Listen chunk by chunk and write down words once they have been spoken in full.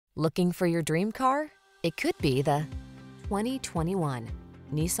Looking for your dream car? It could be the 2021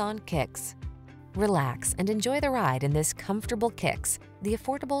 Nissan Kicks. Relax and enjoy the ride in this comfortable Kicks, the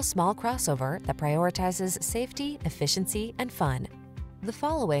affordable small crossover that prioritizes safety, efficiency, and fun. The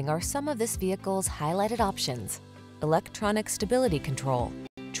following are some of this vehicle's highlighted options: electronic stability control,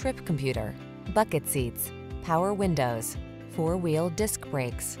 trip computer, bucket seats, power windows, four-wheel disc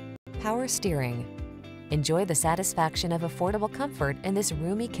brakes, power steering. Enjoy the satisfaction of affordable comfort in this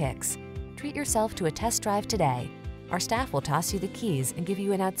roomy Kicks. Treat yourself to a test drive today. Our staff will toss you the keys and give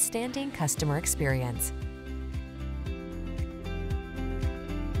you an outstanding customer experience.